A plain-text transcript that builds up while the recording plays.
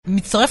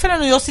מצטרף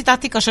אלינו יוסי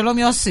טטיקה, שלום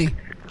יוסי.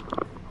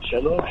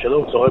 שלום,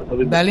 שלום, צהריים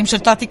טובים. בעלים של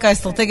טטיקה,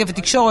 אסטרטגיה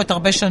ותקשורת,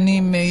 הרבה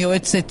שנים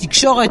יועץ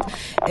תקשורת.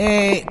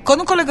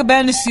 קודם כל לגבי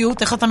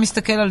הנשיאות, איך אתה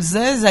מסתכל על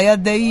זה? זה היה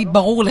די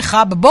ברור לך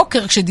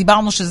בבוקר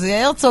כשדיברנו שזה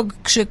יהיה הרצוג,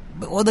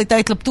 כשעוד הייתה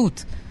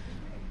התלבטות.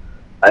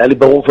 היה לי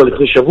ברור כבר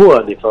לפני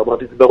שבוע, אני כבר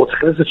אמרתי את זה בערוץ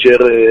הכנסת,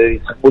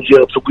 שיצחק בוז'י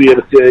הרצוג יהיה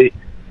נשיא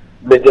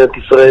מדינת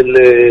ישראל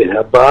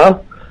הבאה.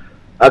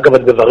 אגב,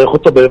 אני מברך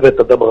אותו, באמת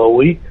אדם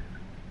ראוי,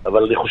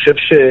 אבל אני חושב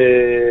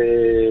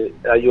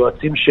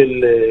שהיועצים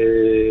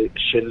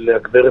של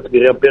הגברת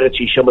מרים פרץ,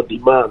 שהיא אישה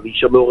מדהימה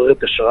ואישה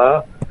מעוררת השראה,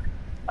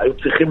 היו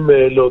צריכים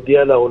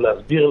להודיע לה או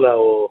להסביר לה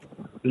או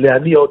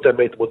להניע אותה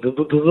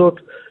מההתמודדות הזאת,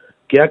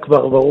 כי היה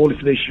כבר ברור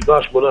לפני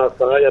 7, 8,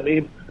 10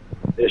 ימים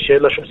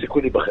שאין לה שום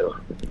סיכוי להיבחר.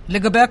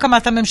 לגבי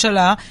הקמת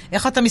הממשלה,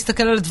 איך אתה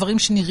מסתכל על הדברים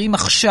שנראים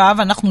עכשיו?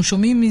 אנחנו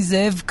שומעים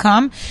מזאב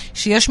קם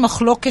שיש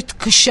מחלוקת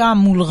קשה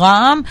מול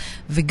רע"מ,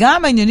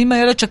 וגם העניינים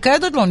איילת שקד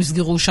עוד לא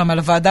נסגרו שם על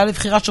הוועדה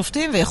לבחירת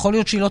שופטים, ויכול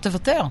להיות שהיא לא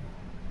תוותר.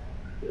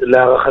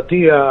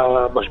 להערכתי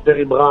המשבר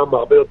עם רע"מ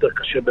הרבה יותר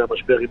קשה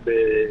מהמשבר עם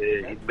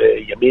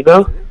ימינה.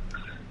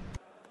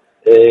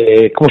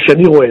 כמו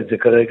שאני רואה את זה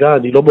כרגע,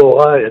 אני לא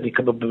מעורה, אני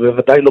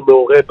בוודאי לא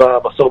מעורה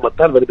במשא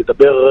ומתן, ואני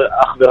מדבר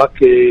אך ורק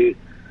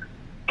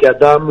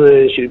כאדם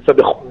שנמצא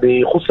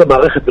מחוץ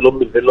למערכת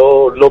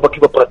ולא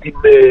בקיא בפרטים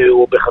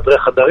או בחדרי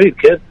החדרים,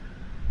 כן?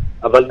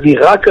 אבל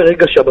נראה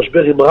כרגע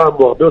שהמשבר עם רע"מ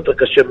הוא הרבה יותר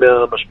קשה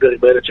מהמשבר עם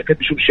איילת שקד,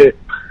 משום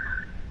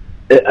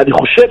שאני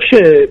חושב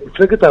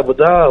שמפלגת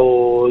העבודה,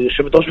 או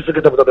יושבת ראש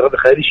מפלגת העבודה מרב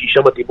מיכאלי, שהיא אישה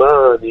מדהימה,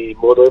 אני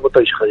מאוד אוהב אותה,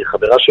 היא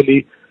חברה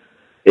שלי,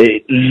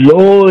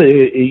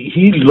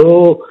 היא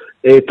לא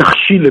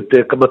תכשיל את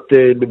הקמת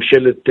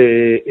ממשלת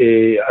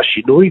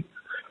השינוי,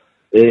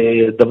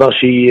 דבר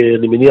שהיא,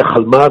 אני מניח,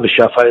 חלמה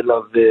ושאפה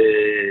אליו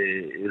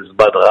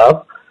זמן רב.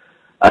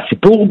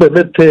 הסיפור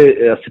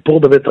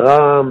באמת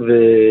רע"מ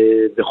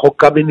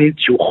וחוק קמיניץ,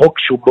 שהוא חוק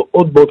שהוא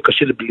מאוד מאוד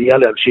קשה לבליעה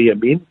לאנשי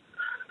ימין.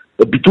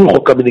 ביטול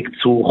חוק קמיניץ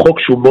הוא חוק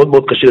שהוא מאוד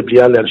מאוד קשה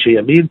לבליעה לאנשי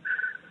ימין.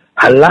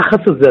 הלחץ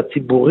הזה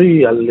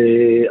הציבורי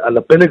על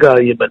הפלג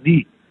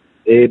הימני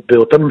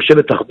באותה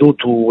ממשלת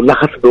אחדות הוא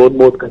לחץ מאוד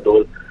מאוד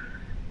גדול.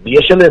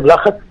 ויש עליהם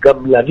לחץ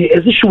גם להביא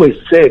איזשהו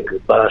הישג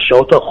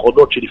בשעות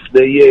האחרונות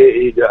שלפני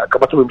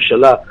הקמת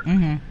הממשלה,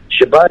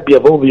 שבה הם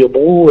יבואו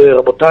ויאמרו,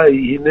 רבותיי,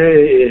 הנה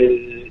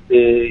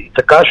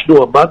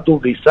התעקשנו, עמדנו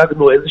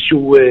והשגנו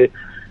איזשהו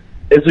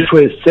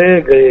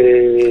הישג.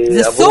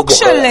 זה סוג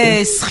של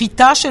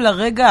סחיטה של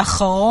הרגע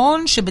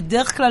האחרון,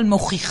 שבדרך כלל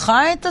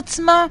מוכיחה את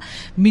עצמה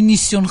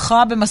מניסיונך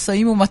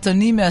במסעים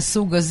ומתנים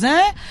מהסוג הזה,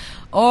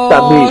 או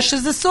תמיד.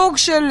 שזה סוג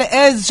של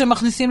עז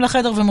שמכניסים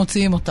לחדר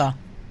ומוציאים אותה?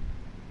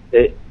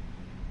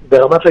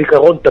 ברמת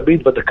העיקרון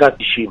תמיד בדקה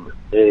ה-90,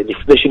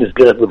 לפני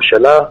שנסגרת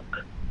ממשלה,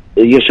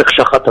 יש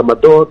הקשחת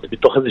עמדות,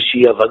 בתוך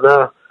איזושהי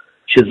הבנה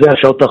שזה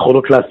השעות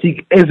האחרונות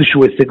להשיג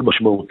איזשהו הישג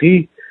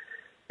משמעותי.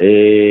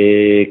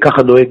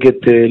 ככה נוהגת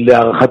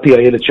להערכתי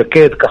איילת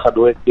שקד, ככה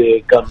נוהג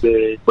גם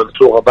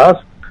מנסור עבאס.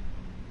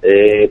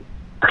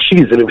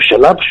 תקשיבי, זו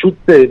ממשלה פשוט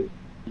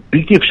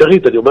בלתי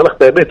אפשרית, אני אומר לך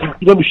את האמת,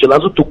 אם הממשלה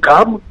הזאת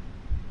תוקם,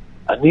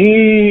 אני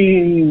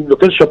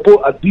נותן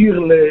שפו אדיר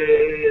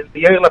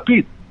ליאיר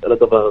לפיד על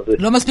הדבר הזה.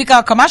 לא מספיק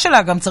ההקמה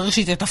שלה, גם צריך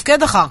שהיא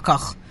תתפקד אחר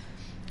כך.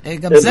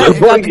 גם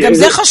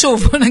זה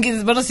חשוב,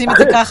 בוא נשים את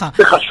זה ככה.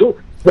 זה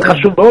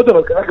חשוב מאוד,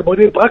 אבל כרגע בוא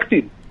נהיה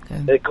פרקטיים.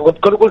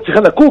 קודם כל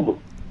צריכה לקום,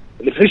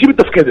 לפני שהיא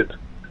מתפקדת.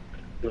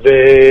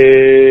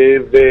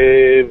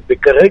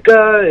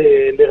 וכרגע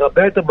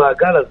לרבע את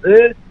המעגל הזה,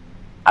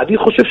 אני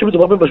חושב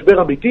שמדובר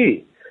במשבר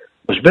אמיתי.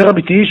 משבר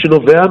אמיתי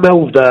שנובע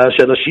מהעובדה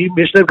שאנשים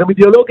יש להם גם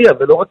אידיאולוגיה,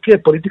 ולא רק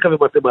פוליטיקה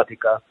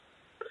ומתמטיקה.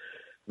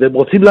 והם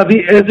רוצים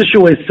להביא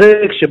איזשהו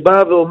הישג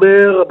שבא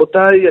ואומר,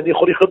 רבותיי, אני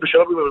יכול לחיות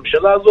בשלום עם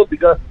הממשלה הזאת,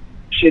 בגלל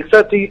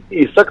שהשגתי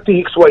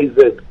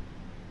XYZ.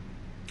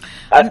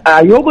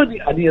 היום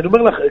אני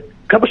אומר לך,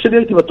 כמה שני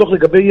הייתי בטוח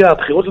לגבי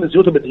הבחירות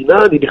לנשיאות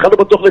המדינה, אני בכלל לא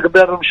בטוח לגבי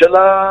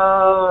הממשלה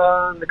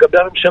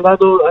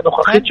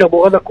הנוכחית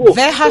שאמורה לקום.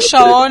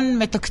 והשעון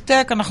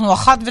מתקתק, אנחנו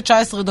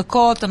 1:19,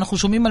 אנחנו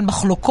שומעים על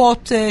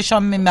מחלוקות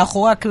שם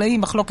מאחורי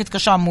הקלעים, מחלוקת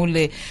קשה מול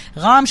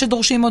רע"מ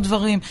שדורשים עוד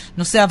דברים,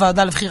 נושא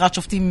הוועדה לבחירת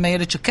שופטים עם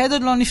איילת שקד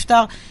עוד לא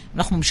נפטר,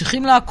 אנחנו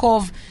ממשיכים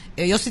לעקוב.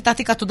 יוסי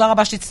טטיקה, תודה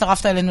רבה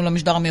שהצטרפת אלינו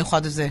למשדר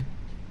המיוחד הזה.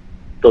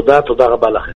 תודה רבה לכם.